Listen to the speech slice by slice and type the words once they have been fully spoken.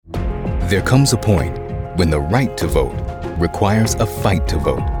There comes a point when the right to vote requires a fight to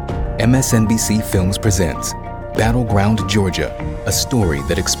vote. MSNBC Films presents Battleground Georgia, a story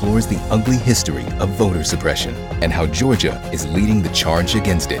that explores the ugly history of voter suppression and how Georgia is leading the charge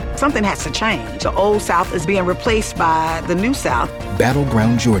against it. Something has to change. The old South is being replaced by the new South.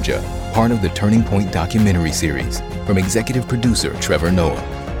 Battleground Georgia, part of the Turning Point documentary series from executive producer Trevor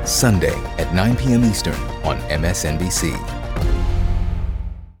Noah. Sunday at 9 p.m. Eastern on MSNBC.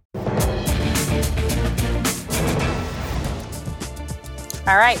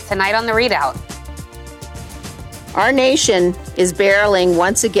 All right, tonight on the ReidOut. Our nation is barreling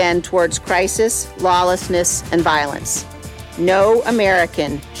once again towards crisis, lawlessness, and violence. No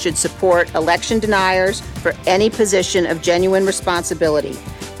American should support election deniers for any position of genuine responsibility,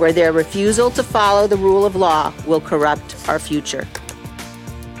 where their refusal to follow the rule of law will corrupt our future.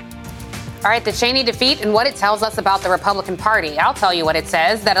 All right, the Cheney defeat and what it tells us about the Republican Party. I'll tell you what it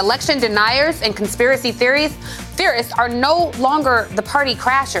says, that election deniers and conspiracy theorists are no longer the party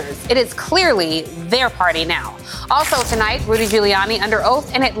crashers. It is clearly their party now. Also tonight, Rudy Giuliani under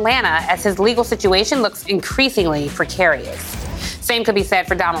oath in Atlanta as his legal situation looks increasingly precarious. Same could be said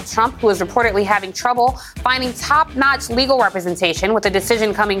for Donald Trump, who is reportedly having trouble finding top-notch legal representation, with a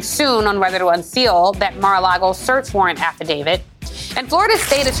decision coming soon on whether to unseal that Mar-a-Lago search warrant affidavit. And Florida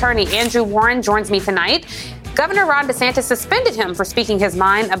State Attorney Andrew Warren joins me tonight. Governor Ron DeSantis suspended him for speaking his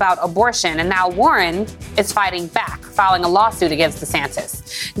mind about abortion, and now Warren is fighting back, filing a lawsuit against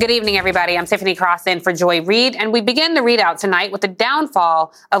DeSantis. Good evening, everybody. I'm Tiffany Cross in for Joy Reid, and we begin the ReidOut tonight with the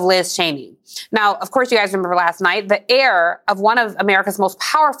downfall of Liz Cheney. Now, of course, you guys remember last night, the heir of one of America's most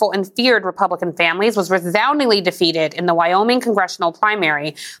powerful and feared Republican families was resoundingly defeated in the Wyoming congressional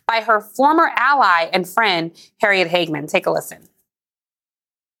primary by her former ally and friend, Harriet Hageman. Take a listen.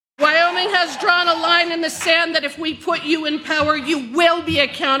 Wyoming has drawn a line in the sand that if we put you in power, you will be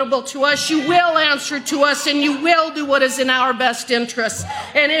accountable to us, you will answer to us, and you will do what is in our best interests.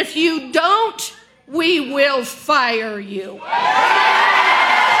 And if you don't, we will fire you.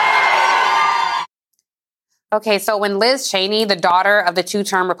 Okay, so when Liz Cheney, the daughter of the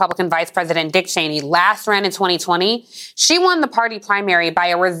two-term Republican Vice President Dick Cheney, last ran in 2020, she won the party primary by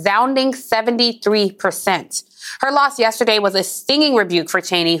a resounding 73%. Her loss yesterday was a stinging rebuke for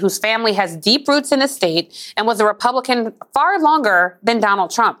Cheney, whose family has deep roots in the state and was a Republican far longer than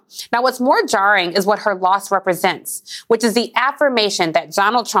Donald Trump. Now, what's more jarring is what her loss represents, which is the affirmation that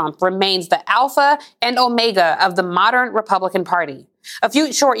Donald Trump remains the alpha and omega of the modern Republican Party. A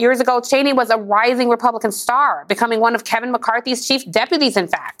few short years ago, Cheney was a rising Republican star, becoming one of Kevin McCarthy's chief deputies, in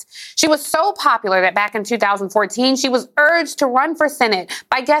fact. She was so popular that back in 2014, she was urged to run for Senate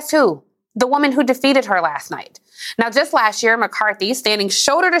by guess who? The woman who defeated her last night. Now, just last year, McCarthy, standing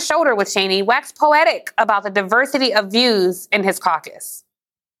shoulder to shoulder with Cheney, waxed poetic about the diversity of views in his caucus.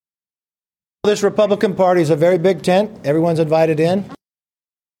 This Republican Party is a very big tent. Everyone's invited in.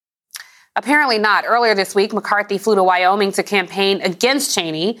 Apparently not. Earlier this week, McCarthy flew to Wyoming to campaign against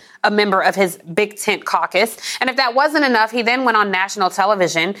Cheney, a member of his big tent caucus. And if that wasn't enough, he then went on national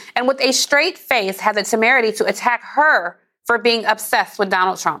television and with a straight face had the temerity to attack her for being obsessed with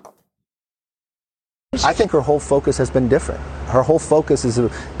Donald Trump. I think her whole focus has been different. Her whole focus has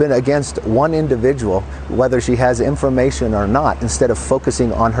been against one individual, whether she has information or not, instead of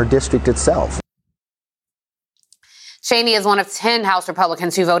focusing on her district itself. Cheney is one of 10 House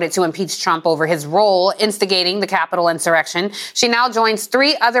Republicans who voted to impeach Trump over his role instigating the Capitol insurrection. She now joins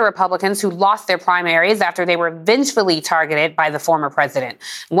 3 other Republicans who lost their primaries after they were vengefully targeted by the former president.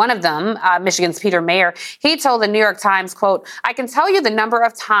 One of them, Michigan's Peter Mayer, he told the New York Times, quote, "I can tell you the number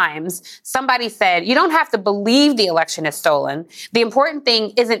of times somebody said, you don't have to believe the election is stolen. The important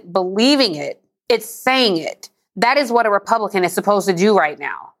thing isn't believing it, it's saying it. That is what a Republican is supposed to do right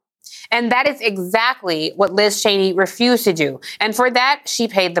now." And that is exactly what Liz Cheney refused to do. And for that, she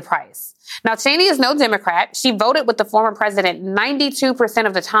paid the price. Now, Cheney is no Democrat. She voted with the former president 92%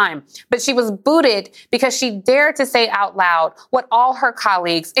 of the time, but she was booted because she dared to say out loud what all her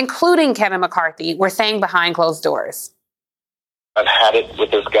colleagues, including Kevin McCarthy, were saying behind closed doors. I've had it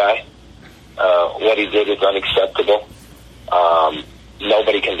with this guy. What he did is unacceptable.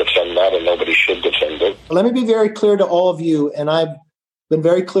 Nobody can defend that, and nobody should defend it. Let me be very clear to all of you, and I've been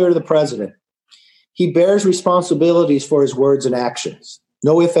very clear to the president. He bears responsibilities for his words and actions.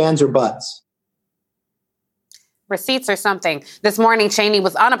 No ifs, ands, or buts. Receipts or something. This morning, Cheney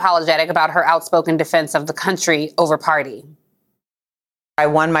was unapologetic about her outspoken defense of the country over party. I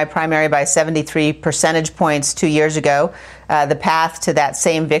won my primary by 73 percentage points 2 years ago. The path to that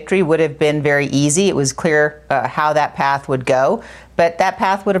same victory would have been very easy. It was clear how that path would go. But that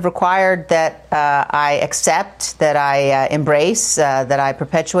path would have required that I accept, that I embrace, that I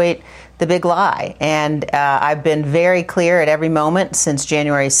perpetuate the big lie. And I've been very clear at every moment since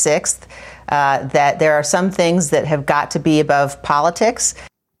January 6th that there are some things that have got to be above politics.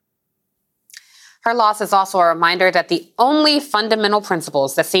 Her loss is also a reminder that the only fundamental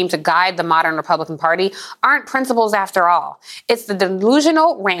principles that seem to guide the modern Republican Party aren't principles after all. It's the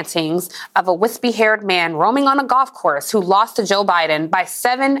delusional rantings of a wispy-haired man roaming on a golf course who lost to Joe Biden by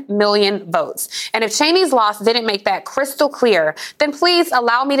 7 million votes. And if Cheney's loss didn't make that crystal clear, then please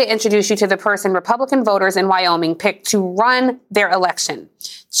allow me to introduce you to the person Republican voters in Wyoming picked to run their election.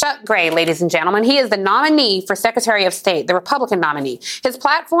 Chuck Gray, ladies and gentlemen, he is the nominee for Secretary of State, the Republican nominee. His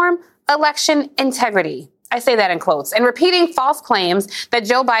platform, election integrity. I say that in quotes. And repeating false claims that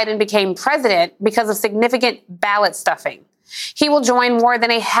Joe Biden became president because of significant ballot stuffing. He will join more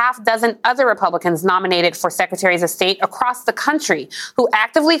than a half dozen other Republicans nominated for secretaries of state across the country who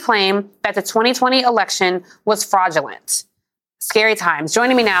actively claim that the 2020 election was fraudulent. Scary times.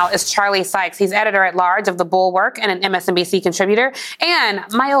 Joining me now is Charlie Sykes. He's editor-at-large of The Bulwark and an MSNBC contributor. And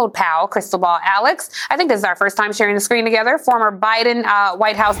my old pal, Crystal Ball Alex. I think this is our first time sharing the screen together. Former Biden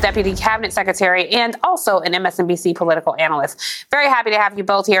White House Deputy Cabinet Secretary and also an MSNBC political analyst. Very happy to have you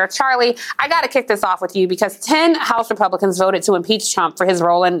both here. Charlie, I got to kick this off with you because 10 House Republicans voted to impeach Trump for his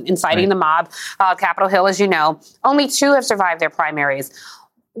role in inciting the mob, Capitol Hill, as you know. Only 2 have survived their primaries.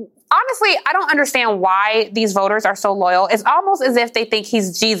 Honestly, I don't understand why these voters are so loyal. It's almost as if they think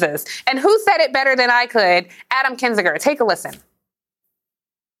he's Jesus. And who said it better than I could? Adam Kinzinger. Take a listen.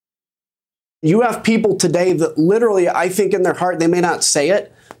 You have people today that literally, I think in their heart, they may not say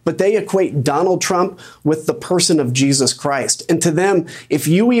it, but they equate Donald Trump with the person of Jesus Christ. And to them, if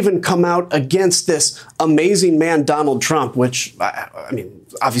you even come out against this amazing man, Donald Trump, which, I mean,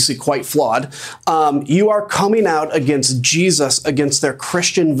 obviously quite flawed, you are coming out against Jesus, against their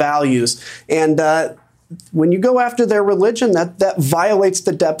Christian values. And when you go after their religion, that violates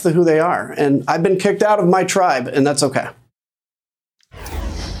the depth of who they are. And I've been kicked out of my tribe, and that's okay.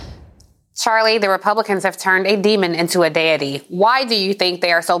 Charlie, the Republicans have turned a demon into a deity. Why do you think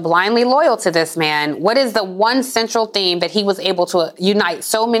they are so blindly loyal to this man? What is the one central theme that he was able to unite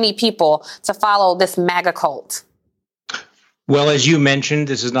so many people to follow this MAGA cult? Well, as you mentioned,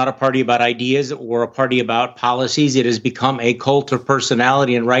 this is not a party about ideas or a party about policies. It has become a cult of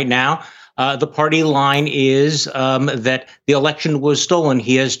personality. And right now, the party line is that the election was stolen.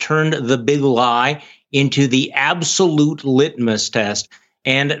 He has turned the big lie into the absolute litmus test.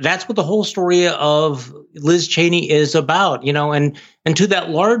 And that's what the whole story of Liz Cheney is about, you know, and to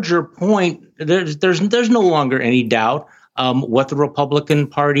that larger point, there's no longer any doubt what the Republican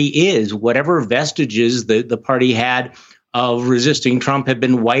Party is. Whatever vestiges the party had of resisting Trump have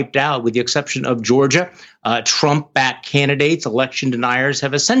been wiped out, with the exception of Georgia. Trump-backed candidates, election deniers,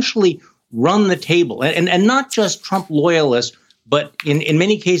 have essentially run the table, and not just Trump loyalists, but in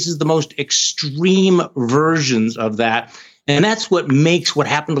many cases the most extreme versions of that. And that's what makes what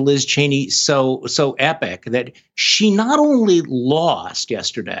happened to Liz Cheney so epic, that she not only lost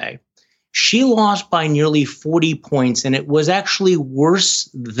yesterday, she lost by nearly 40 points, and it was actually worse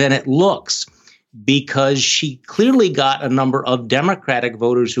than it looks, because she clearly got a number of Democratic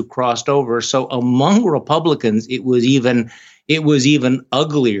voters who crossed over. So among Republicans, it was even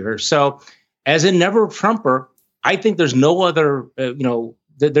uglier. So as a never Trumper, I think there's no other,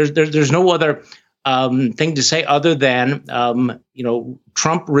 there's no other thing to say other than,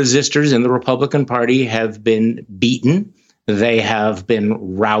 Trump resistors in the Republican Party have been beaten. They have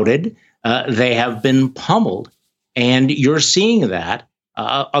been routed. They have been pummeled. And you're seeing that.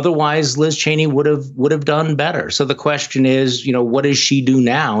 Otherwise, Liz Cheney would have done better. So the question is, what does she do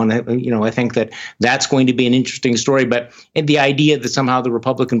now? And, I think that's going to be an interesting story. But the idea that somehow the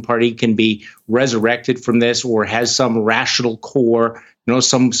Republican Party can be resurrected from this, or has some rational core,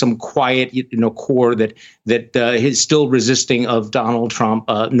 some quiet, core that is still resisting of Donald Trump.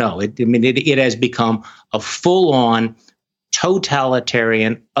 No, it has become a full-on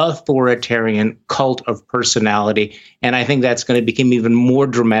totalitarian, authoritarian cult of personality. And I think that's going to become even more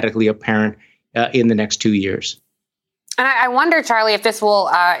dramatically apparent in the next 2 years. And I wonder, Charlie, if this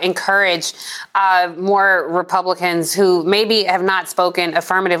will encourage more Republicans who maybe have not spoken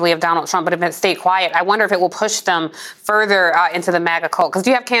affirmatively of Donald Trump, but have stayed quiet. I wonder if it will push them further into the MAGA cult, because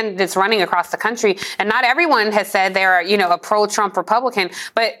you have candidates running across the country, and not everyone has said they're, a pro-Trump Republican.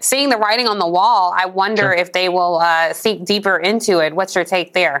 But seeing the writing on the wall, I wonder if they will sink deeper into it. What's your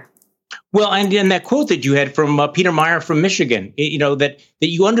take there? Well, and in that quote that you had from Peter Meyer from Michigan, that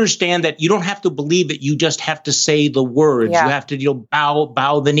you understand that you don't have to believe it. You just have to say the words. Yeah. You have to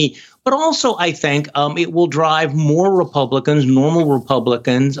bow the knee. But also, I think it will drive more Republicans, normal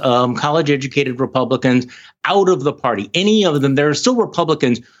Republicans, college-educated Republicans out of the party. Any of them, there are still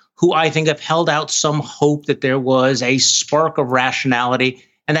Republicans who I think have held out some hope that there was a spark of rationality,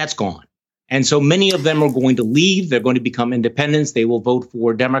 and that's gone. And so many of them are going to leave. They're going to become independents. They will vote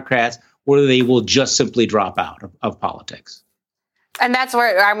for Democrats, or they will just simply drop out of politics. And that's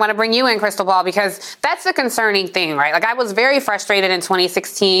where I want to bring you in, Crystal Ball, because that's the concerning thing, right? Like, I was very frustrated in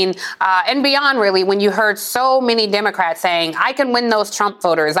 2016 and beyond, really, when you heard so many Democrats saying, I can win those Trump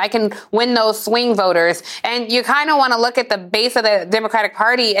voters, I can win those swing voters. And you kind of want to look at the base of the Democratic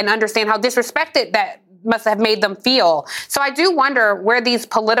Party and understand how disrespected that must have made them feel. So I do wonder where these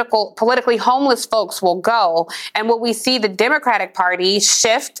politically homeless folks will go, and will we see the Democratic Party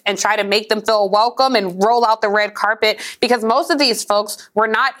shift and try to make them feel welcome and roll out the red carpet? Because most of these folks were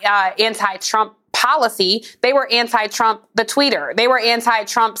not anti-Trump policy. They were anti-Trump, the tweeter. They were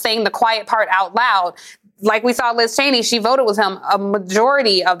anti-Trump saying the quiet part out loud. Like we saw Liz Cheney, she voted with him a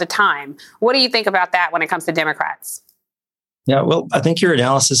majority of the time. What do you think about that when it comes to Democrats? Yeah, well, I think your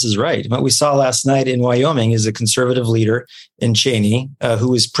analysis is right. What we saw last night in Wyoming is a conservative leader in Cheney who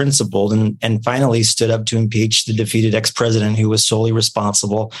was principled and finally stood up to impeach the defeated ex-president who was solely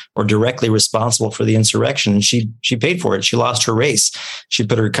responsible or directly responsible for the insurrection. And she paid for it. She lost her race. She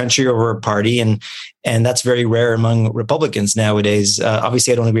put her country over her party. And that's very rare among Republicans nowadays.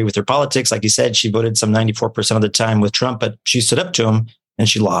 Obviously, I don't agree with her politics. Like you said, she voted some 94% of the time with Trump, but she stood up to him. And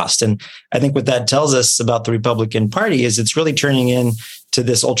she lost. And I think what that tells us about the Republican Party is it's really turning into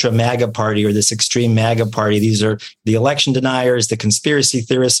this ultra MAGA party or this extreme MAGA party. These are the election deniers, the conspiracy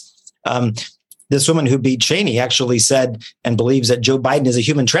theorists. This woman who beat Cheney actually said and believes that Joe Biden is a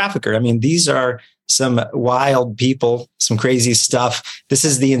human trafficker. I mean, these are some wild people, some crazy stuff. This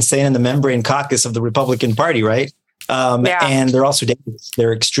is the insane in the membrane caucus of the Republican Party, right? And they're also dangerous.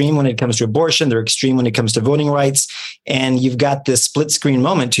 They're extreme when it comes to abortion. They're extreme when it comes to voting rights. And you've got this split screen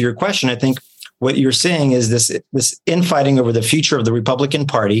moment. To your question, I think what you're saying is this infighting over the future of the Republican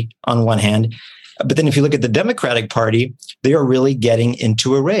Party on one hand. But then if you look at the Democratic Party, they are really getting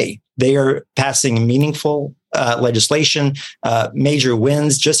into array. They are passing meaningful legislation, major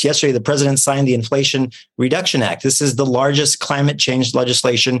wins. Just yesterday, the president signed the Inflation Reduction Act. This is the largest climate change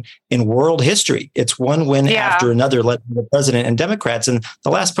legislation in world history. It's one win after another led by the president and Democrats. And the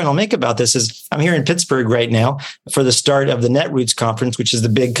last point I'll make about this is I'm here in Pittsburgh right now for the start of the Netroots Conference, which is the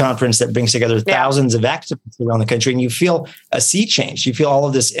big conference that brings together thousands of activists around the country. And you feel a sea change. You feel all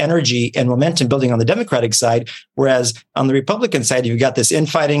of this energy and momentum building on the Democratic side, whereas on the Republican side, you've got this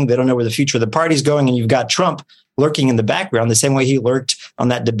infighting. They don't know where the future of the party's going. And you've got Trump lurking in the background the same way he lurked on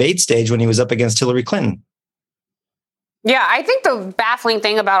that debate stage when he was up against Hillary Clinton. Yeah, I think the baffling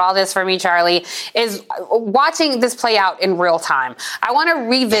thing about all this for me, Charlie, is watching this play out in real time. I want to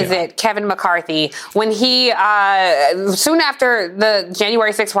revisit Kevin McCarthy when he, soon after the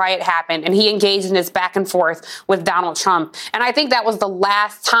January 6th riot happened, and he engaged in this back and forth with Donald Trump. And I think that was the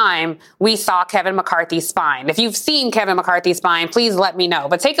last time we saw Kevin McCarthy's spine. If you've seen Kevin McCarthy's spine, please let me know.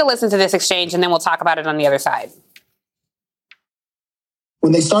 But take a listen to this exchange, and then we'll talk about it on the other side.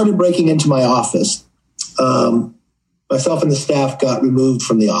 When they started breaking into my office, myself and the staff got removed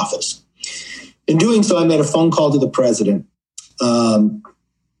from the office. In doing so, I made a phone call to the president,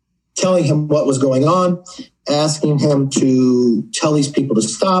 telling him what was going on, asking him to tell these people to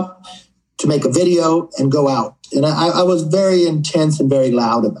stop, to make a video and go out. And I was very intense and very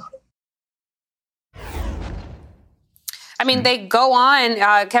loud about it. I mean, they go on.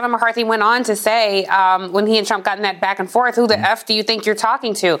 Kevin McCarthy went on to say when he and Trump got in that back and forth, who the F do you think you're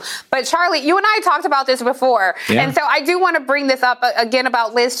talking to? But Charlie, you and I talked about this before. Yeah. And so I do want to bring this up again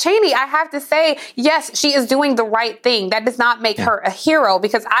about Liz Cheney. I have to say, yes, she is doing the right thing. That does not make her a hero,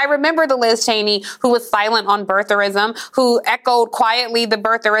 because I remember the Liz Cheney who was silent on birtherism, who echoed quietly the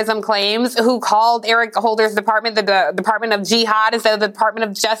birtherism claims, who called Eric Holder's department the Department of Jihad instead of the Department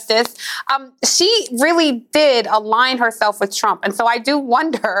of Justice. She really did align herself with Trump. And so I do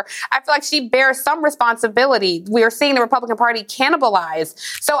wonder, I feel like she bears some responsibility. We are seeing the Republican Party cannibalize.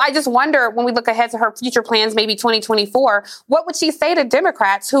 So I just wonder, when we look ahead to her future plans, maybe 2024, what would she say to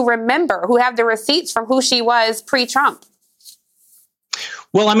Democrats who remember, who have the receipts from who she was pre-Trump?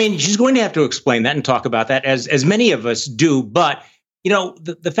 Well, I mean, she's going to have to explain that and talk about that, as many of us do. But, you know,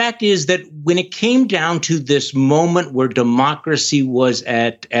 the fact is that when it came down to this moment where democracy was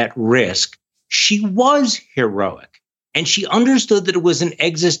at risk, she was heroic. And she understood that it was an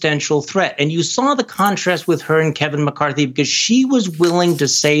existential threat. And you saw the contrast with her and Kevin McCarthy, because she was willing to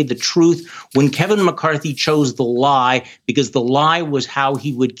say the truth when Kevin McCarthy chose the lie, because the lie was how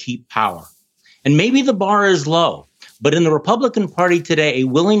he would keep power. And maybe the bar is low, but in the Republican Party today, a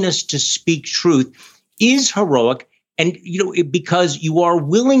willingness to speak truth is heroic. And, because you are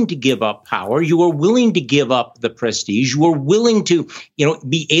willing to give up power, you are willing to give up the prestige, you are willing to,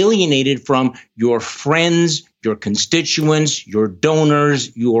 be alienated from your friends, your constituents, your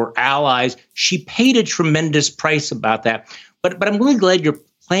donors, your allies. She paid a tremendous price about that. But I'm really glad you're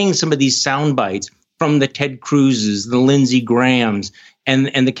playing some of these sound bites from the Ted Cruzes, the Lindsey Grahams,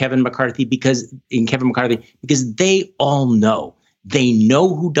 and the Kevin McCarthy, because they all know. They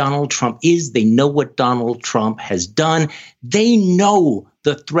know who Donald Trump is. They know what Donald Trump has done. They know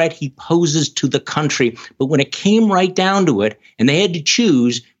the threat he poses to the country. But when it came right down to it, and they had to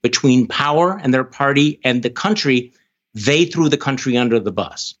choose between power and their party and the country, they threw the country under the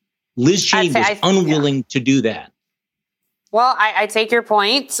bus. Liz Cheney was unwilling to do that. Well, I take your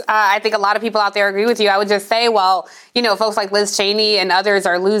point. I think a lot of people out there agree with you. I would just say, well, folks like Liz Cheney and others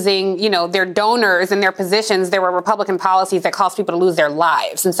are losing, their donors and their positions. There were Republican policies that caused people to lose their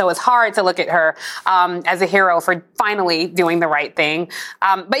lives. And so it's hard to look at her as a hero for finally doing the right thing.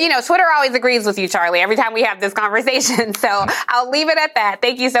 But Twitter always agrees with you, Charlie, every time we have this conversation. So I'll leave it at that.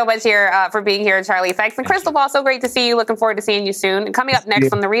 Thank you so much here for being here, Charlie Sykes. And Crystal Ball, so great to see you. Looking forward to seeing you soon. And coming up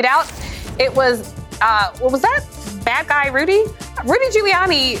next on the ReidOut, it was, what was that? Bad guy Rudy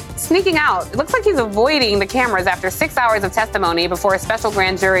Giuliani sneaking out. It looks like he's avoiding the cameras after 6 hours of testimony before a special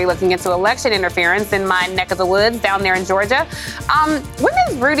grand jury looking into election interference in my neck of the woods down there in Georgia. When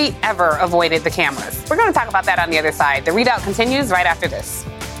has Rudy ever avoided the cameras? We're going to talk about that on the other side. The ReidOut continues right after this.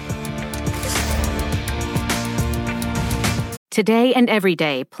 Today and every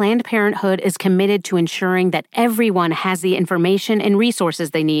day, Planned Parenthood is committed to ensuring that everyone has the information and resources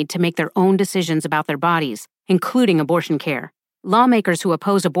they need to make their own decisions about their bodies, including abortion care. Lawmakers who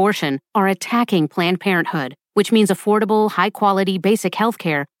oppose abortion are attacking Planned Parenthood, which means affordable, high-quality, basic health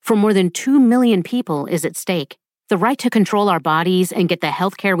care for more than 2 million people is at stake. The right to control our bodies and get the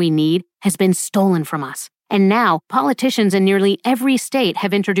health care we need has been stolen from us. And now, politicians in nearly every state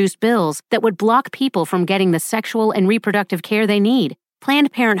have introduced bills that would block people from getting the sexual and reproductive care they need.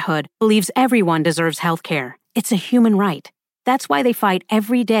 Planned Parenthood believes everyone deserves health care. It's a human right. That's why they fight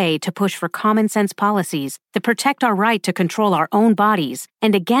every day to push for common-sense policies that protect our right to control our own bodies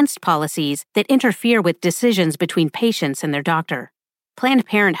and against policies that interfere with decisions between patients and their doctor. Planned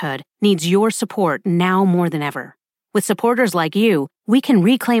Parenthood needs your support now more than ever. With supporters like you, we can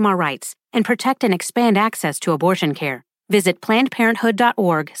reclaim our rights and protect and expand access to abortion care. Visit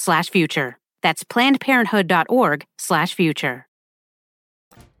PlannedParenthood.org/future. That's PlannedParenthood.org/future.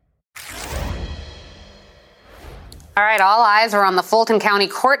 All right, all eyes are on the Fulton County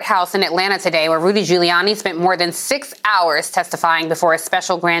Courthouse in Atlanta today, where Rudy Giuliani spent more than 6 hours testifying before a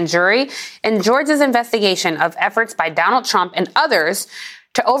special grand jury in Georgia's investigation of efforts by Donald Trump and others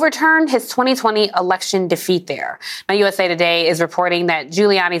to overturn his 2020 election defeat there. Now, USA Today is reporting that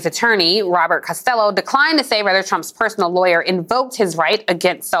Giuliani's attorney, Robert Costello, declined to say whether Trump's personal lawyer invoked his right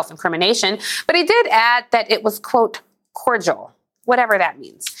against self-incrimination, but he did add that it was, quote, cordial, whatever that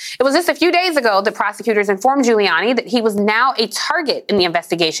means. It was just a few days ago that prosecutors informed Giuliani that he was now a target in the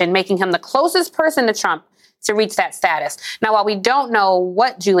investigation, making him the closest person to Trump to reach that status. Now, while we don't know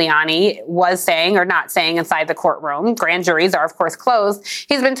what Giuliani was saying or not saying inside the courtroom, grand juries are, of course, closed.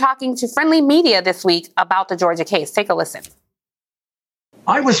 He's been talking to friendly media this week about the Georgia case. Take a listen.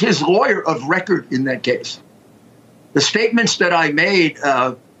 I was his lawyer of record in that case. The statements that I made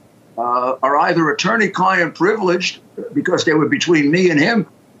are either attorney-client privileged because they were between me and him,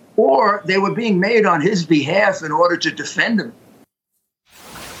 or they were being made on his behalf in order to defend him.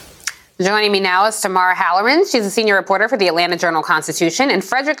 Joining me now is Tamara Halloran. She's a senior reporter for the Atlanta Journal-Constitution, and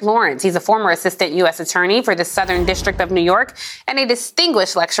Frederick Lawrence. He's a former assistant U.S. attorney for the Southern District of New York and a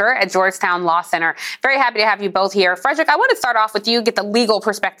distinguished lecturer at Georgetown Law Center. Very happy to have you both here. Frederick, I want to start off with you, get the legal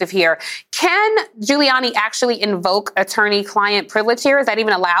perspective here. Can Giuliani actually invoke attorney-client privilege here? Is that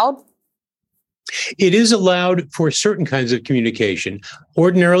even allowed? It is allowed for certain kinds of communication.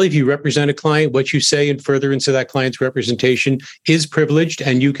 Ordinarily, if you represent a client, what you say in furtherance of that client's representation is privileged,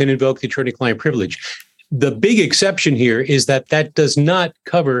 and you can invoke the attorney-client privilege. The big exception here is that that does not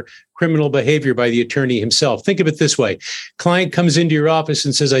cover criminal behavior by the attorney himself. Think of it this way. Client comes into your office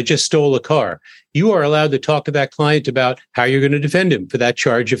and says, I just stole a car. You are allowed to talk to that client about how you're going to defend him for that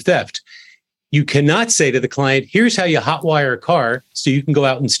charge of theft. You cannot say to the client, here's how you hotwire a car so you can go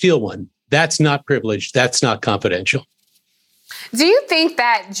out and steal one. That's not privileged. That's not confidential. Do you think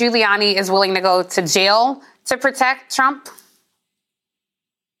that Giuliani is willing to go to jail to protect Trump?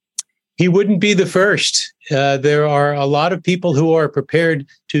 He wouldn't be the first. There are a lot of people who are prepared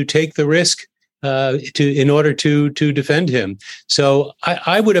to take the risk in order to defend him. So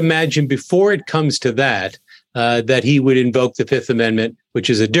I would imagine before it comes to that, that he would invoke the Fifth Amendment, which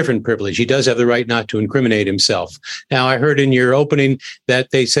is a different privilege. He does have the right not to incriminate himself. Now, I heard in your opening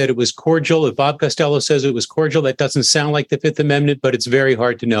that they said it was cordial. If Bob Costello says it was cordial, that doesn't sound like the Fifth Amendment, but it's very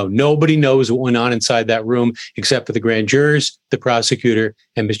hard to know. Nobody knows what went on inside that room except for the grand jurors, the prosecutor,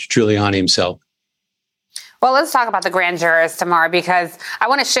 and Mr. Giuliani himself. Well, let's talk about the grand jurors, Tamar, because I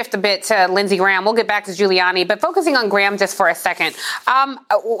want to shift a bit to Lindsey Graham. We'll get back to Giuliani, but focusing on Graham just for a second.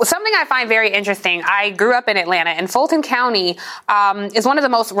 Something I find very interesting, I grew up in Atlanta, and Fulton County is one of the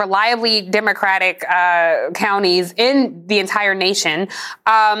most reliably Democratic counties in the entire nation.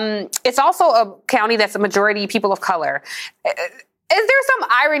 It's also a county that's a majority people of color. Is there some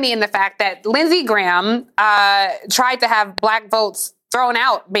irony in the fact that Lindsey Graham tried to have black votes thrown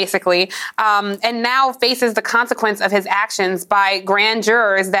out, basically, and now faces the consequence of his actions by grand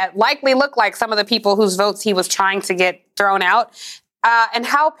jurors that likely look like some of the people whose votes he was trying to get thrown out? And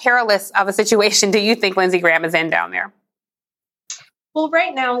how perilous of a situation do you think Lindsey Graham is in down there? Well,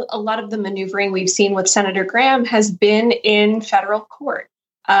 right now, a lot of the maneuvering we've seen with Senator Graham has been in federal court.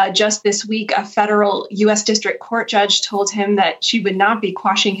 Just this week, a federal U.S. District Court judge told him that she would not be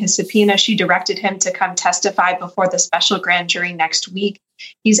quashing his subpoena. She directed him to come testify before the special grand jury next week.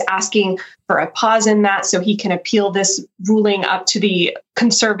 He's asking for a pause in that so he can appeal this ruling up to the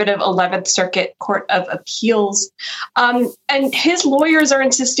conservative 11th Circuit Court of Appeals. And his lawyers are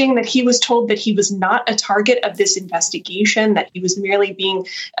insisting that he was told that he was not a target of this investigation, that he was merely being,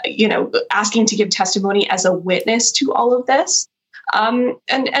 asking to give testimony as a witness to all of this.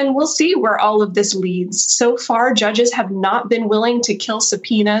 And we'll see where all of this leads. So far, judges have not been willing to kill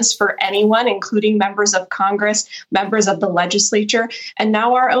subpoenas for anyone, including members of Congress, members of the legislature. And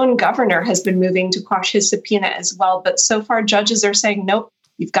now our own governor has been moving to quash his subpoena as well. But so far, judges are saying, nope,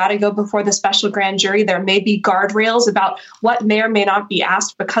 you've got to go before the special grand jury. There may be guardrails about what may or may not be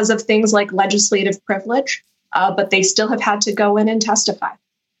asked because of things like legislative privilege, but they still have had to go in and testify.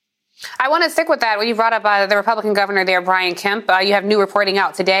 I want to stick with that. When you brought up the Republican governor there, Brian Kemp, you have new reporting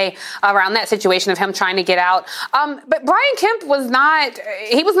out today around that situation of him trying to get out. But Brian Kemp was not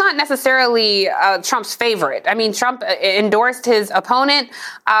necessarily Trump's favorite. I mean, Trump endorsed his opponent,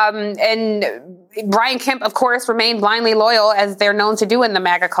 and Brian Kemp, of course, remained blindly loyal, as they're known to do in the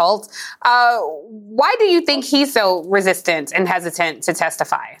MAGA cult. Why do you think he's so resistant and hesitant to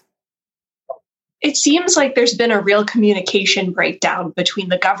testify? It seems like there's been a real communication breakdown between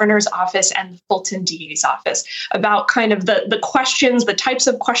the governor's office and the Fulton DA's office about kind of the questions, the types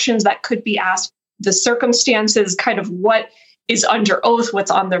of questions that could be asked, the circumstances, kind of what is under oath, what's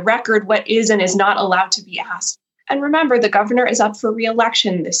on the record, what is and is not allowed to be asked. And remember, the governor is up for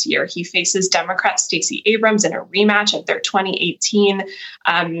re-election this year. He faces Democrat Stacey Abrams in a rematch of their 2018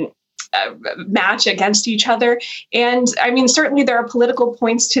 match against each other. And I mean, certainly there are political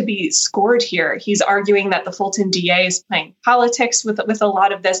points to be scored here. He's arguing that the Fulton DA is playing politics with a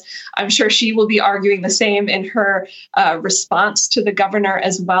lot of this. I'm sure she will be arguing the same in her response to the governor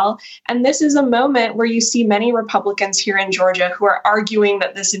as well. And this is a moment where you see many Republicans here in Georgia who are arguing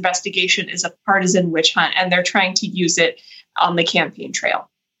that this investigation is a partisan witch hunt, and they're trying to use it on the campaign trail.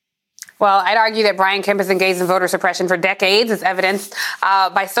 Well, I'd argue that Brian Kemp has engaged in voter suppression for decades, as evidenced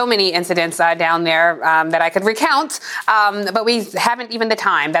by so many incidents down there that I could recount. But we haven't even the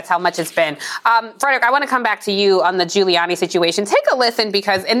time. That's how much it's been. Frederick, I want to come back to you on the Giuliani situation. Take a listen,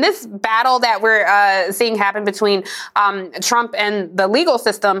 because in this battle that we're seeing happen between Trump and the legal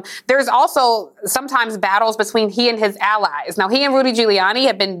system, there's also sometimes battles between he and his allies. Now, he and Rudy Giuliani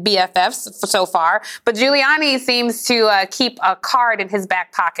have been BFFs so far, but Giuliani seems to keep a card in his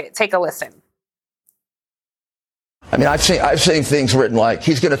back pocket. Take a listen. I mean, I've seen things written like,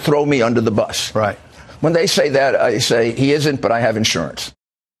 he's going to throw me under the bus. Right. When they say that, I say, he isn't, but I have insurance.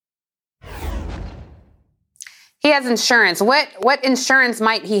 He has insurance. What insurance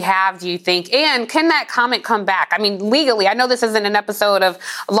might he have, do you think? And can that comment come back? I mean, legally, I know this isn't an episode of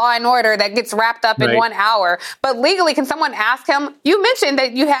Law and Order that gets wrapped up in 1 hour, but legally, can someone ask him? You mentioned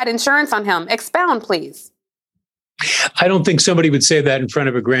that you had insurance on him. Expound, please. I don't think somebody would say that in front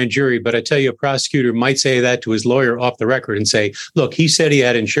of a grand jury, but I tell you, a prosecutor might say that to his lawyer off the record and say, look, he said he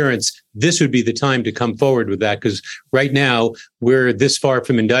had insurance. This would be the time to come forward with that, because right now we're this far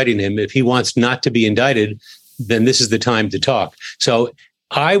from indicting him. If he wants not to be indicted, then this is the time to talk. So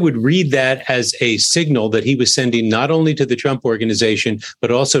I would read that as a signal that he was sending not only to the Trump organization,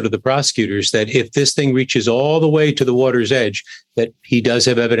 but also to the prosecutors, that if this thing reaches all the way to the water's edge, that he does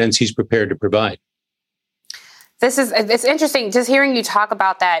have evidence he's prepared to provide. It's interesting just hearing you talk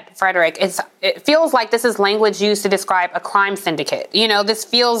about that, Frederick. It feels like this is language used to describe a crime syndicate. This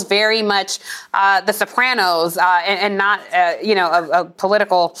feels very much The Sopranos and not, a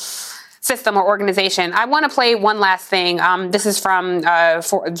political system or organization. I want to play one last thing. This is from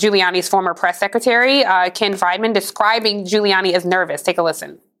Giuliani's former press secretary, Ken Friedman, describing Giuliani as nervous. Take a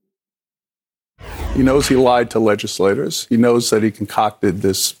listen. He knows he lied to legislators. He knows that he concocted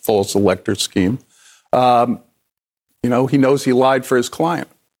this false elector scheme. He knows he lied for his client.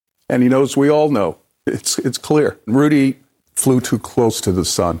 And he knows we all know. It's clear. Rudy flew too close to the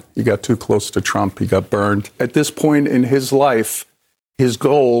sun. He got too close to Trump. He got burned. At this point in his life, his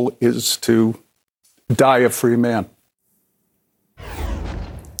goal is to die a free man.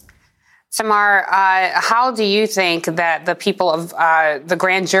 Tamar, how do you think that the people of the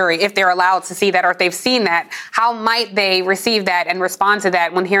grand jury, if they're allowed to see that or if they've seen that, how might they receive that and respond to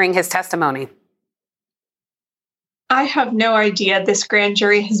that when hearing his testimony? I have no idea. This grand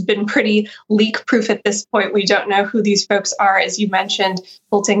jury has been pretty leak-proof at this point. We don't know who these folks are. As you mentioned,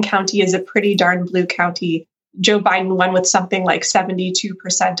 Fulton County is a pretty darn blue county. Joe Biden won with something like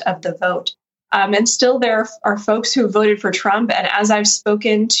 72% of the vote. And still there are folks who voted for Trump. And as I've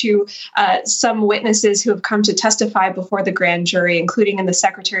spoken to some witnesses who have come to testify before the grand jury, including in the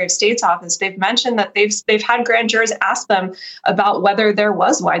Secretary of State's office, they've mentioned that they've had grand jurors ask them about whether there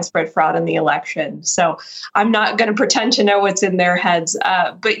was widespread fraud in the election. So I'm not going to pretend to know what's in their heads.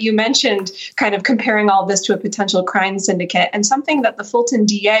 But you mentioned kind of comparing all this to a potential crime syndicate. And something that the Fulton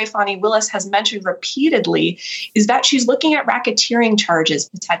DA, Fani Willis, has mentioned repeatedly is that she's looking at racketeering charges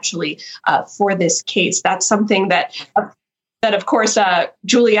potentially for this case. That's something that of course,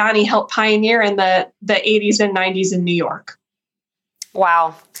 Giuliani helped pioneer in the 80s and 90s in New York.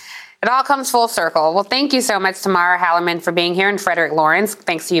 Wow. It all comes full circle. Well, thank you so much, Tamara Hallerman, for being here, and Frederick Lawrence.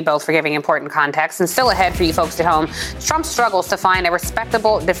 Thanks to you both for giving important context. And still ahead for you folks at home, Trump struggles to find a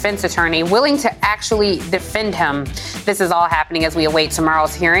respectable defense attorney willing to actually defend him. This is all happening as we await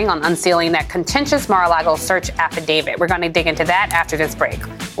tomorrow's hearing on unsealing that contentious Mar-a-Lago search affidavit. We're going to dig into that after this break.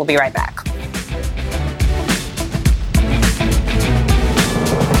 We'll be right back.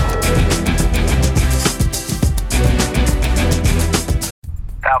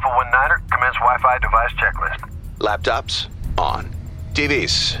 Alpha 19er, commence Wi-Fi device checklist. Laptops, on.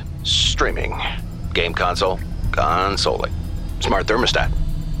 TVs, streaming. Game console, consoling. Smart thermostat,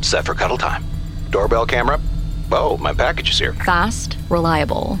 set for cuddle time. Doorbell camera, oh, my package is here. Fast,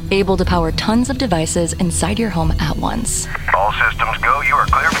 reliable, able to power tons of devices inside your home at once. All systems go, you are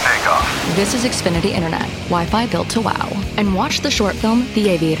clear for takeoff. This is Xfinity Internet, Wi-Fi built to wow. And watch the short film, The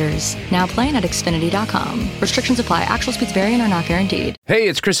Aviators, now playing at Xfinity.com. Restrictions apply. Actual speeds vary and are not guaranteed. Hey,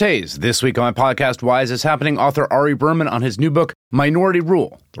 it's Chris Hayes. This week on my podcast, Why Is This Happening? Author Ari Berman on his new book, Minority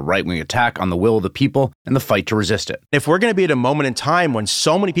Rule, the right-wing attack on the will of the people and the fight to resist it. If we're going to be at a moment in time when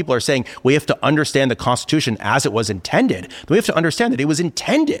so many people are saying we have to understand the Constitution as it was intended, then we have to understand that it was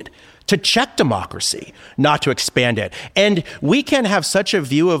intended to check democracy, not to expand it. And we can have such a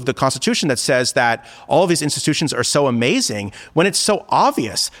view of the Constitution that says that all of these institutions are so amazing when it's so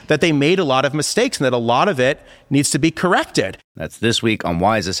obvious that they made a lot of mistakes and that a lot of it needs to be corrected. That's this week on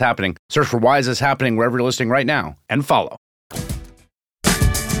Why Is This Happening? Search for Why Is This Happening wherever you're listening right now and follow.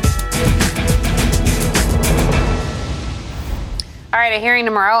 All right, a hearing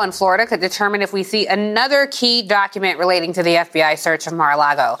tomorrow in Florida could determine if we see another key document relating to the FBI search of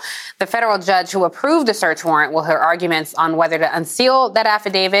Mar-a-Lago. The federal judge who approved the search warrant will hear arguments on whether to unseal that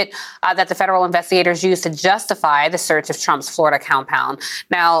affidavit that the federal investigators used to justify the search of Trump's Florida compound.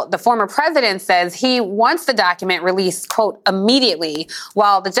 Now, the former president says he wants the document released, quote, immediately,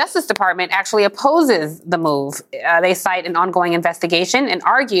 while the Justice Department actually opposes the move. They cite an ongoing investigation and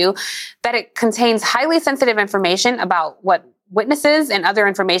argue that it contains highly sensitive information about what witnesses and other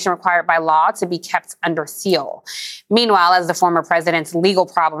information required by law to be kept under seal. Meanwhile, as the former president's legal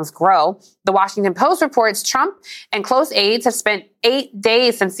problems grow, the Washington Post reports Trump and close aides have spent 8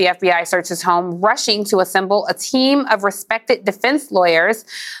 days since the FBI searched his home rushing to assemble a team of respected defense lawyers.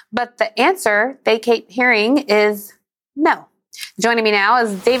 But the answer they keep hearing is no. Joining me now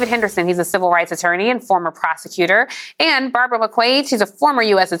is David Henderson. He's a civil rights attorney and former prosecutor. And Barbara McQuaid. She's a former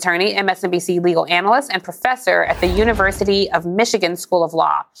U.S. attorney, MSNBC legal analyst, and professor at the University of Michigan School of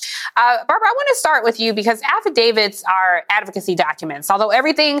Law. Barbara, I want to start with you because affidavits are advocacy documents. Although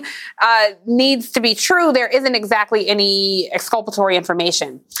everything needs to be true, there isn't exactly any exculpatory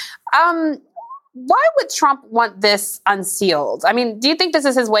information. Why would Trump want this unsealed? I mean, do you think this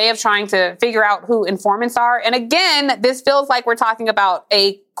is his way of trying to figure out who informants are? And again, this feels like we're talking about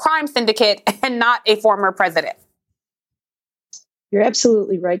a crime syndicate and not a former president. You're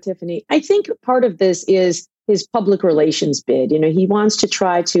absolutely right, Tiffany. I think part of this is his public relations bid. He wants to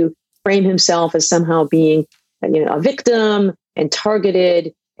try to frame himself as somehow being, a victim and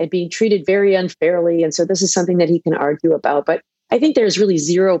targeted and being treated very unfairly. And so this is something that he can argue about. But I think there's really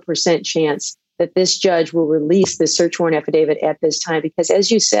 0% chance that this judge will release this search warrant affidavit at this time, because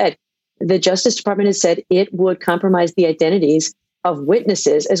as you said, the Justice Department has said it would compromise the identities of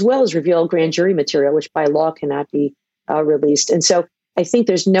witnesses as well as reveal grand jury material, which by law cannot be released. And so I think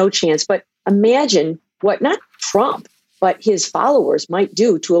there's no chance. But imagine what not Trump, but his followers might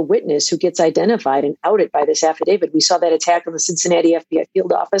do to a witness who gets identified and outed by this affidavit. We saw that attack on the Cincinnati FBI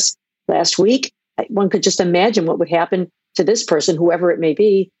field office last week. One could just imagine what would happen to this person, whoever it may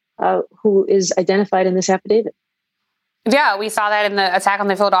be, who is identified in this affidavit. Yeah, we saw that in the attack on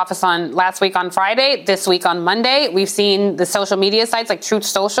the field office on last week on Friday, this week on Monday. We've seen the social media sites like Truth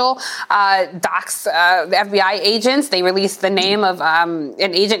Social dox FBI agents. They released the name of an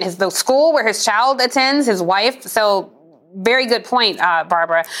agent, the school where his child attends, his wife. So very good point,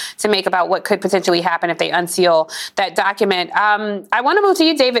 Barbara, to make about what could potentially happen if they unseal that document. I want to move to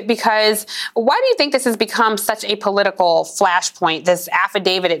you, David, because why do you think this has become such a political flashpoint, this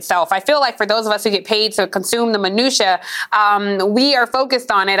affidavit itself? I feel like for those of us who get paid to consume the minutia, we are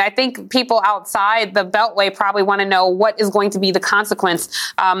focused on it. I think people outside the Beltway probably want to know what is going to be the consequence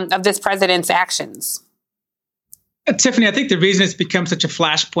of this president's actions. Tiffany, I think the reason it's become such a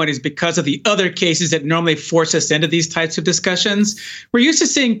flashpoint is because of the other cases that normally force us into these types of discussions. We're used to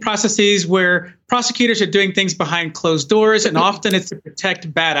seeing processes where prosecutors are doing things behind closed doors, and often it's to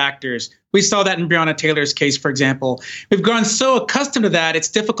protect bad actors. We saw that in Breonna Taylor's case, for example. We've grown so accustomed to that, it's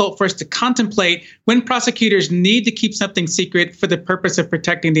difficult for us to contemplate when prosecutors need to keep something secret for the purpose of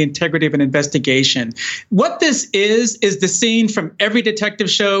protecting the integrity of an investigation. What this is the scene from every detective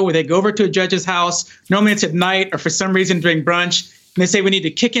show where they go over to a judge's house. Normally it's at night or for some reason during brunch. And they say, we need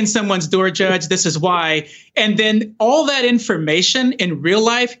to kick in someone's door, Judge. This is why. And then all that information in real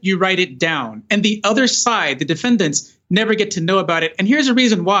life, you write it down. And the other side, the defendants, never get to know about it. And here's a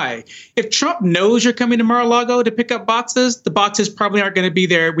reason why. If Trump knows you're coming to Mar-a-Lago to pick up boxes, the boxes probably aren't going to be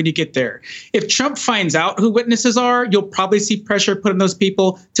there when you get there. If Trump finds out who witnesses are, you'll probably see pressure put on those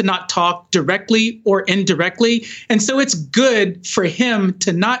people to not talk directly or indirectly. And so it's good for him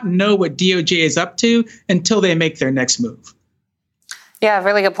to not know what DOJ is up to until they make their next move. Yeah,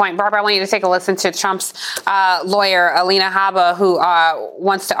 really good point. Barbara, I want you to take a listen to Trump's lawyer, Alina Habba, who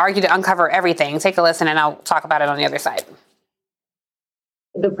wants to argue to uncover everything. Take a listen, and I'll talk about it on the other side.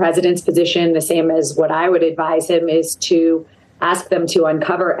 The president's position, the same as what I would advise him, is to ask them to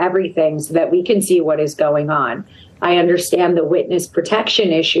uncover everything so that we can see what is going on. I understand the witness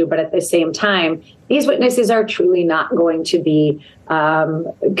protection issue, but at the same time, these witnesses are truly not going to be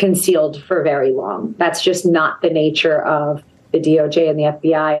concealed for very long. That's just not the nature of the DOJ and the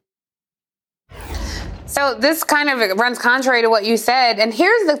FBI. So this kind of runs contrary to what you said. And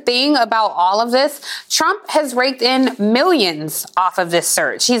here's the thing about all of this. Trump has raked in millions off of this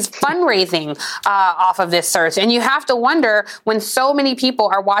search. He's fundraising off of this search. And you have to wonder, when so many people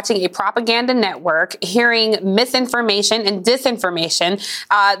are watching a propaganda network, hearing misinformation and disinformation,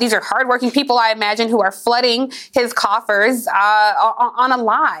 these are hardworking people, I imagine, who are flooding his coffers on a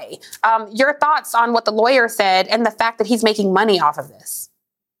lie. Your thoughts on what the lawyer said and the fact that he's making money off of this?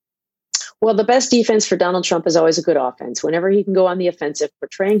 Well, the best defense for Donald Trump is always a good offense. Whenever he can go on the offensive,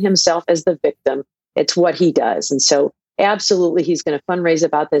 portraying himself as the victim, it's what he does. And so absolutely, he's going to fundraise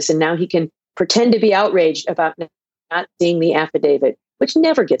about this. And now he can pretend to be outraged about not seeing the affidavit, which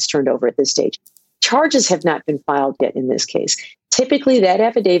never gets turned over at this stage. Charges have not been filed yet in this case. Typically, that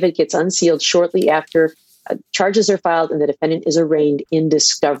affidavit gets unsealed shortly after charges are filed and the defendant is arraigned in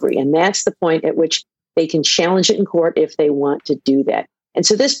discovery. And that's the point at which they can challenge it in court if they want to do that. And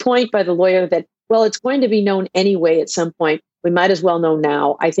so this point by the lawyer that, well, it's going to be known anyway at some point, we might as well know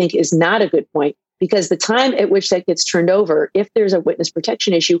now, I think is not a good point, because the time at which that gets turned over, if there's a witness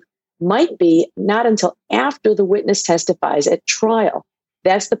protection issue, might be not until after the witness testifies at trial.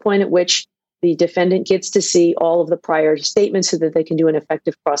 That's the point at which the defendant gets to see all of the prior statements so that they can do an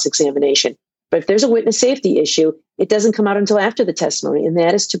effective cross-examination. But if there's a witness safety issue, it doesn't come out until after the testimony. And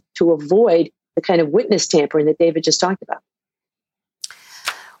that is to avoid the kind of witness tampering that David just talked about.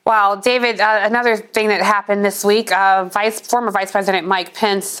 Well, David, another thing that happened this week, former Vice President Mike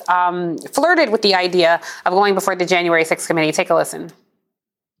Pence flirted with the idea of going before the January 6th committee. Take a listen.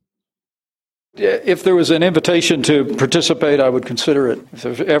 If there was an invitation to participate, I would consider it. If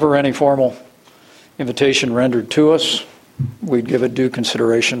there's ever any formal invitation rendered to us, we'd give it due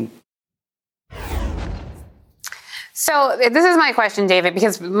consideration. So this is my question, David,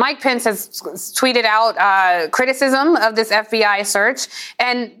 because Mike Pence has tweeted out criticism of this FBI search,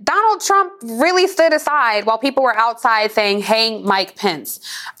 and Donald Trump really stood aside while people were outside saying, "Hang Mike Pence."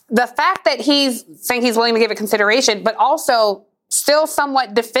 The fact that he's saying he's willing to give it consideration, but also still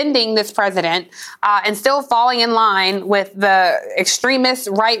somewhat defending this president and still falling in line with the extremist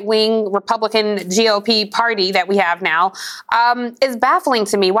right-wing Republican GOP party that we have now is baffling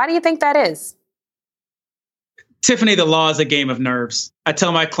to me. Why do you think that is? Tiffany, the law is a game of nerves. I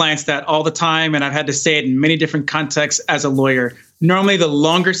tell my clients that all the time, and I've had to say it in many different contexts as a lawyer. Normally, the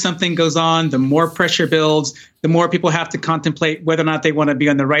longer something goes on, the more pressure builds, the more people have to contemplate whether or not they want to be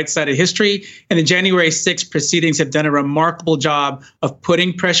on the right side of history. And the January 6th proceedings have done a remarkable job of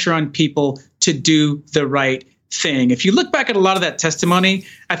putting pressure on people to do the right thing. If you look back at a lot of that testimony,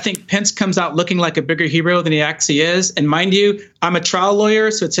 I think Pence comes out looking like a bigger hero than he actually is. And mind you, I'm a trial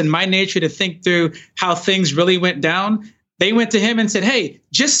lawyer, so it's in my nature to think through how things really went down. They went to him and said, "Hey,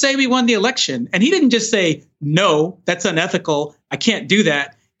 just say we won the election." And he didn't just say, "No, that's unethical. I can't do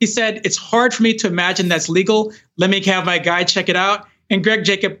that." He said, "It's hard for me to imagine that's legal. Let me have my guy check it out." And Greg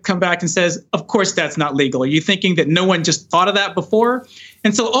Jacob come back and says, "Of course that's not legal. Are you thinking that no one just thought of that before?"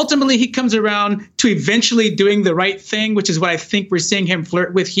 And so ultimately he comes around to eventually doing the right thing, which is what I think we're seeing him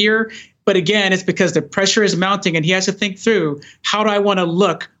flirt with here. But again, it's because the pressure is mounting and he has to think through, how do I want to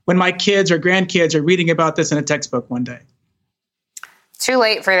look when my kids or grandkids are reading about this in a textbook one day? Too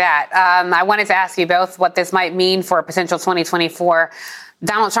late for that. I wanted to ask you both what this might mean for a potential 2024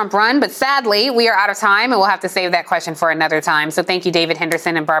 Donald Trump run, but sadly, we are out of time and we'll have to save that question for another time. So thank you, David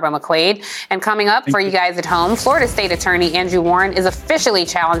Henderson and Barbara McQuaid. And coming up for you guys at home, Florida State Attorney Andrew Warren is officially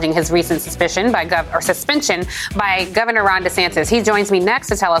challenging his recent suspension by Governor Ron DeSantis. He joins me next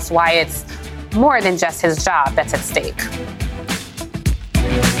to tell us why it's more than just his job that's at stake.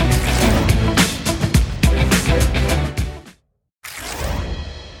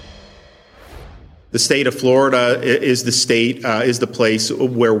 The state of Florida is the place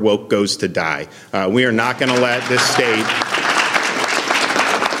where woke goes to die. We are not going to let this state.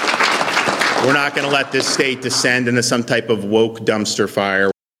 We're not going to let this state descend into some type of woke dumpster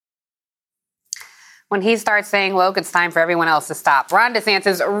fire. When he starts saying woke, it's time for everyone else to stop. Ron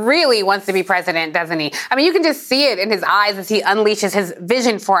DeSantis really wants to be president, doesn't he? I mean, you can just see it in his eyes as he unleashes his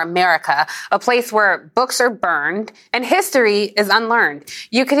vision for America, a place where books are burned and history is unlearned.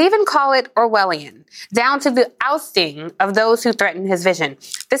 You could even call it Orwellian, down to the ousting of those who threaten his vision.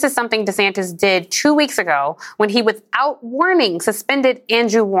 This is something DeSantis did 2 weeks ago when he, without warning, suspended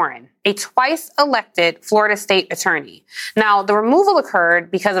Andrew Warren, a twice-elected Florida state attorney. Now, the removal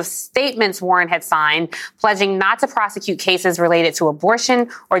occurred because of statements Warren had signed pledging not to prosecute cases related to abortion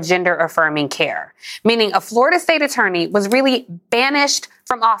or gender-affirming care, meaning a Florida state attorney was really banished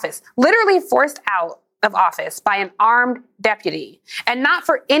from office, literally forced out of office by an armed deputy, and not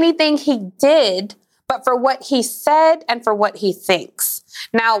for anything he did, but for what he said and for what he thinks.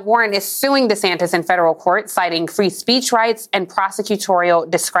 Now, Warren is suing DeSantis in federal court, citing free speech rights and prosecutorial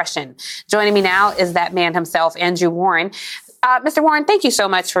discretion. Joining me now is that man himself, Andrew Warren. Mr. Warren, thank you so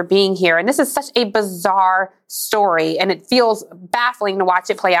much for being here. And this is such a bizarre story, and it feels baffling to watch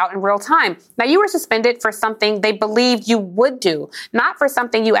it play out in real time. Now, you were suspended for something they believed you would do, not for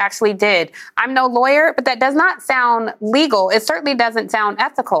something you actually did. I'm no lawyer, but that does not sound legal. It certainly doesn't sound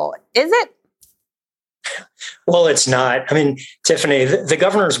ethical. Is it? Well, it's not. I mean, Tiffany, the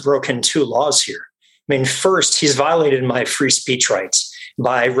governor's broken two laws here. I mean, first, he's violated my free speech rights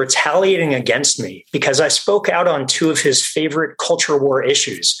by retaliating against me because I spoke out on two of his favorite culture war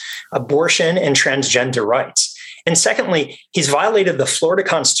issues, abortion and transgender rights. And secondly, he's violated the Florida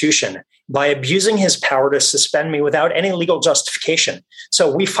Constitution by abusing his power to suspend me without any legal justification.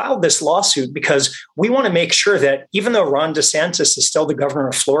 So we filed this lawsuit because we want to make sure that even though Ron DeSantis is still the governor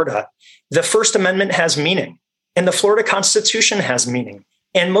of Florida, the First Amendment has meaning, and the Florida Constitution has meaning,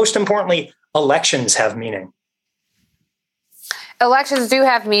 and most importantly, elections have meaning. Elections do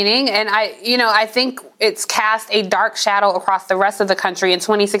have meaning, and I think it's cast a dark shadow across the rest of the country in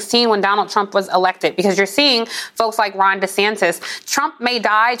 2016 when Donald Trump was elected, because you're seeing folks like Ron DeSantis. Trump may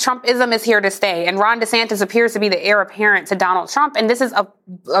die. Trumpism is here to stay, and Ron DeSantis appears to be the heir apparent to Donald Trump, and this is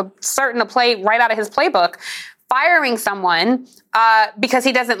a play right out of his playbook, firing someone because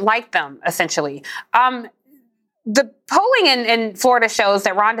he doesn't like them, essentially. The polling in Florida shows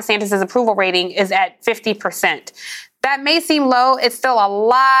that Ron DeSantis' approval rating is at 50%. That may seem low. It's still a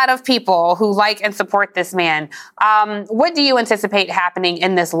lot of people who like and support this man. What do you anticipate happening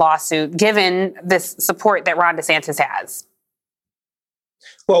in this lawsuit, given this support that Ron DeSantis has?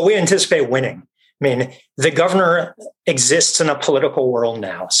 Well, we anticipate winning. I mean, the governor exists in a political world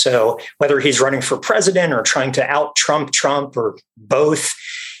now. So whether he's running for president or trying to out-Trump Trump or both,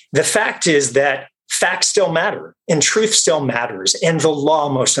 the fact is that facts still matter and truth still matters. And the law,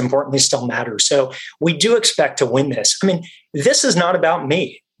 most importantly, still matters. So we do expect to win this. I mean, this is not about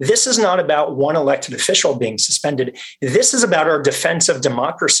me. This is not about one elected official being suspended. This is about our defense of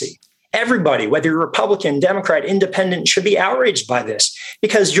democracy. Everybody, whether you're Republican, Democrat, Independent, should be outraged by this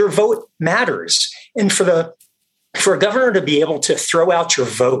because your vote matters. And for a governor to be able to throw out your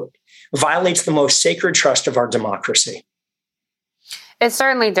vote violates the most sacred trust of our democracy. It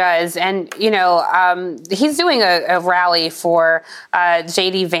certainly does. And, he's doing a rally for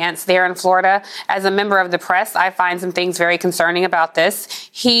J.D. Vance there in Florida. As a member of the press, I find some things very concerning about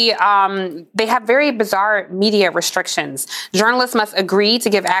this. They have very bizarre media restrictions. Journalists must agree to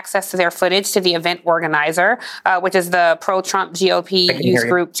give access to their footage to the event organizer, which is the pro-Trump GOP youth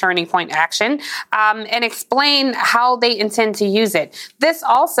group Turning Point Action, and explain how they intend to use it. This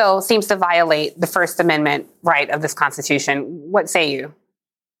also seems to violate the First Amendment right of this Constitution. What say you?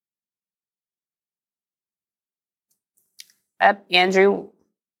 Andrew.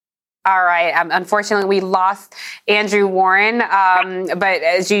 All right. Unfortunately, we lost Andrew Warren. But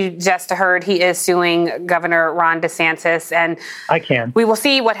as you just heard, he is suing Governor Ron DeSantis. And we will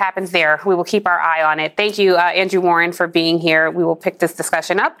see what happens there. We will keep our eye on it. Thank you, Andrew Warren, for being here. We will pick this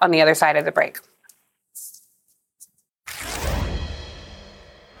discussion up on the other side of the break.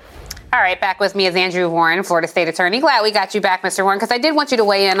 All right, back with me is Andrew Warren, Florida State Attorney. Glad we got you back, Mr. Warren, because I did want you to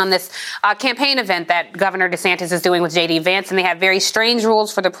weigh in on this campaign event that Governor DeSantis is doing with J.D. Vance. And they have very strange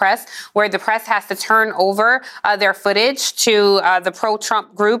rules for the press, where the press has to turn over their footage to the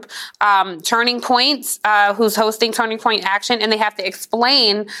pro-Trump group Turning Point, who's hosting Turning Point Action, and they have to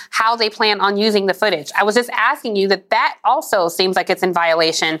explain how they plan on using the footage. I was just asking you that also seems like it's in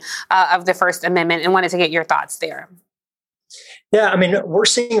violation of the First Amendment, and wanted to get your thoughts there. Yeah, I mean, we're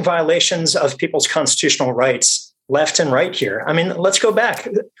seeing violations of people's constitutional rights left and right here. I mean, let's go back.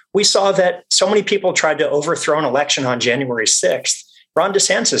 We saw that so many people tried to overthrow an election on January 6th. Ron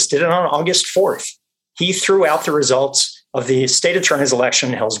DeSantis did it on August 4th. He threw out the results of the state attorney's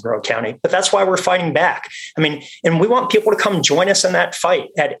election in Hillsborough County. But that's why we're fighting back. I mean, and we want people to come join us in that fight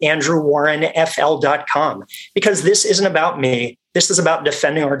at andrewwarrenfl.com, because this isn't about me. This is about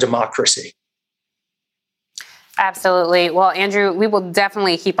defending our democracy. Absolutely. Well, Andrew, we will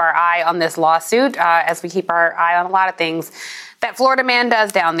definitely keep our eye on this lawsuit as we keep our eye on a lot of things that Florida man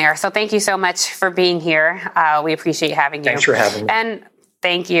does down there. So thank you so much for being here. We appreciate having you. Thanks for having me. And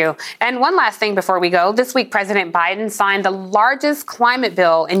thank you. And one last thing before we go. This week, President Biden signed the largest climate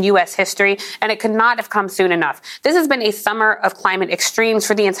bill in U.S. history, and it could not have come soon enough. This has been a summer of climate extremes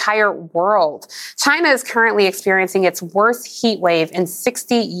for the entire world. China is currently experiencing its worst heat wave in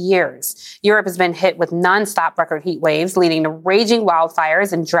 60 years. Europe has been hit with nonstop record heat waves, leading to raging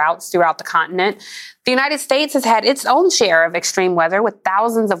wildfires and droughts throughout the continent. The United States has had its own share of extreme weather with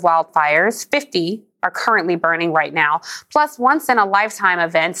thousands of wildfires. 50 are currently burning right now, plus once-in-a-lifetime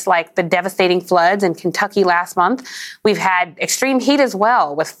events like the devastating floods in Kentucky last month. We've had extreme heat as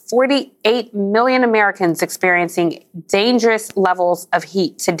well, with 48 million Americans experiencing dangerous levels of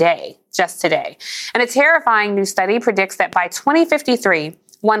heat just today. And a terrifying new study predicts that by 2053,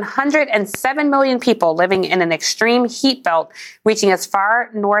 107 million people living in an extreme heat belt reaching as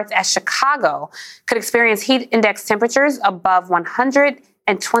far north as Chicago could experience heat index temperatures above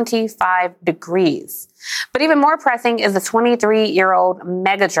 125 degrees. But even more pressing is the 23-year-old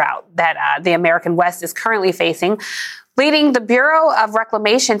mega drought that the American West is currently facing, leading the Bureau of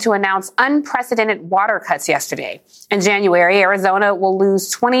Reclamation to announce unprecedented water cuts yesterday. In January, Arizona will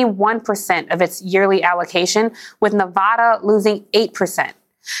lose 21% of its yearly allocation, with Nevada losing 8%.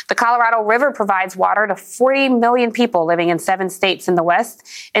 The Colorado River provides water to 40 million people living in 7 states in the West,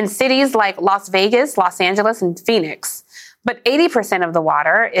 in cities like Las Vegas, Los Angeles, and Phoenix. But 80% of the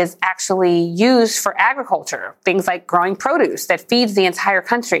water is actually used for agriculture, things like growing produce that feeds the entire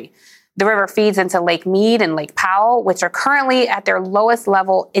country. The river feeds into Lake Mead and Lake Powell, which are currently at their lowest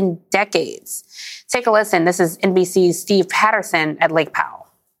level in decades. Take a listen. This is NBC's Steve Patterson at Lake Powell.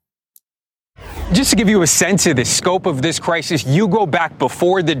 Just to give you a sense of the scope of this crisis, you go back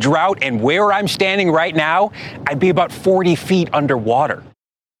before the drought, and where I'm standing right now, I'd be about 40 feet underwater.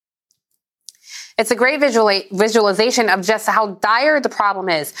 It's a great visualization of just how dire the problem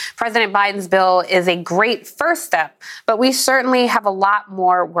is. President Biden's bill is a great first step, but we certainly have a lot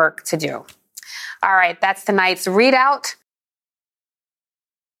more work to do. All right, that's tonight's ReidOut.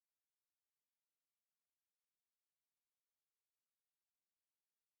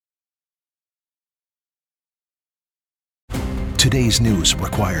 Today's news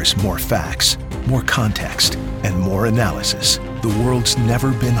requires more facts, more context, and more analysis. The world's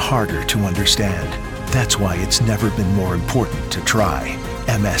never been harder to understand. That's why it's never been more important to try.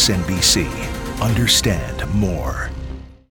 MSNBC. Understand more.